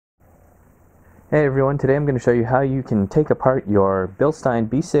Hey everyone, today I'm going to show you how you can take apart your Bilstein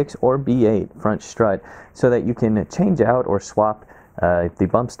B6 or B8 front strut so that you can change out or swap the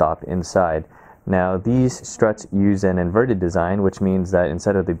bump stop inside. Now these struts use an inverted design, which means that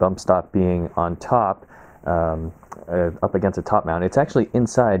instead of the bump stop being on top, up against a top mount, it's actually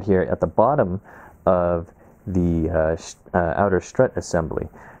inside here at the bottom of the outer strut assembly.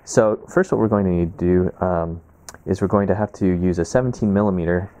 So first what we're going to need to do is we're going to have to use a 17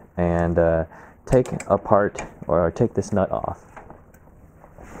 millimeter and take apart or take this nut off.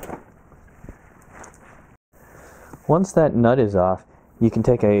 Once that nut is off, you can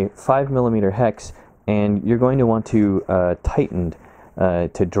take a 5 millimeter hex and you're going to want to tighten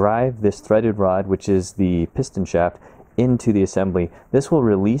to drive this threaded rod, which is the piston shaft, into the assembly. This will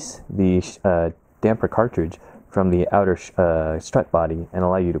release the damper cartridge from the outer strut body and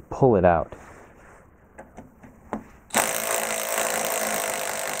allow you to pull it out.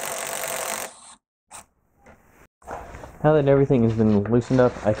 Now that everything has been loosened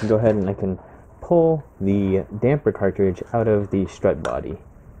up, I can go ahead and I can pull the damper cartridge out of the strut body.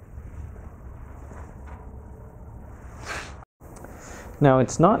 Now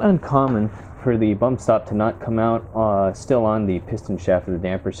it's not uncommon for the bump stop to not come out still on the piston shaft of the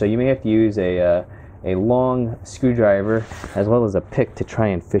damper, so you may have to use a long screwdriver as well as a pick to try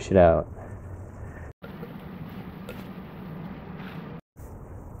and fish it out.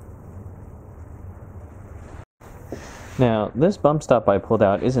 Now, this bump stop I pulled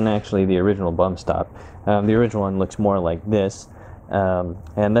out isn't actually the original bump stop. The original one looks more like this,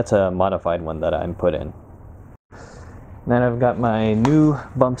 and that's a modified one that I'm put in. Now I've got my new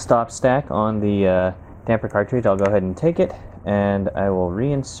bump stop stack on the damper cartridge. I'll go ahead and take it, and I will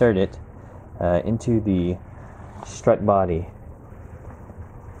reinsert it into the strut body.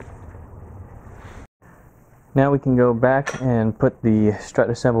 Now we can go back and put the strut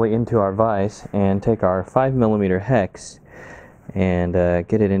assembly into our vise and take our 5 millimeter hex and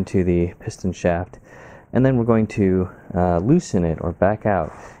get it into the piston shaft, and then we're going to loosen it or back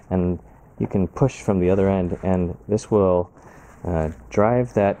out, and you can push from the other end, and this will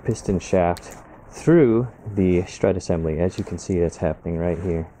drive that piston shaft through the strut assembly. As you can see, it's happening right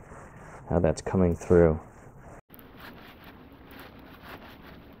here, how that's coming through.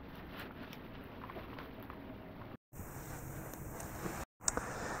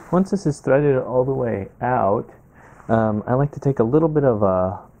 Once this is threaded all the way out, I like to take a little bit of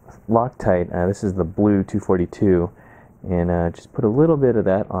Loctite. This is the blue 242, and just put a little bit of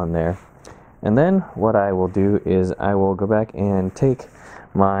that on there. And then what I will do is I will go back and take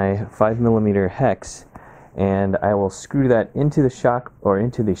my 5 millimeter hex and I will screw that into the shock or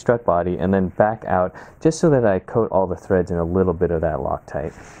into the strut body and then back out, just so that I coat all the threads in a little bit of that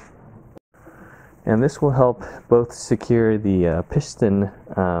Loctite. And this will help both secure the piston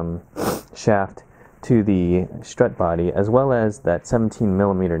shaft to the strut body, as well as that 17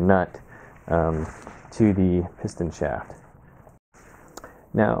 millimeter nut to the piston shaft.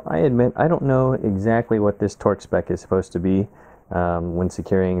 Now, I admit I don't know exactly what this torque spec is supposed to be when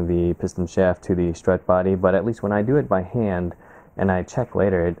securing the piston shaft to the strut body, but at least when I do it by hand and I check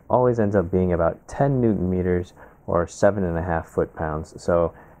later, it always ends up being about 10 Newton meters or 7.5 foot-pounds.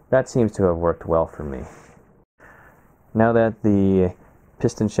 So that seems to have worked well for me. Now that the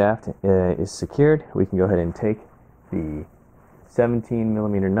piston shaft is secured, we can go ahead and take the 17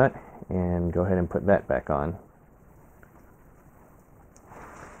 millimeter nut and go ahead and put that back on.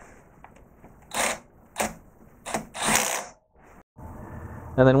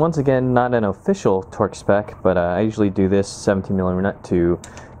 And then once again, not an official torque spec, but I usually do this 17 millimeter nut to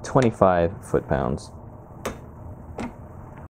 25 foot-pounds.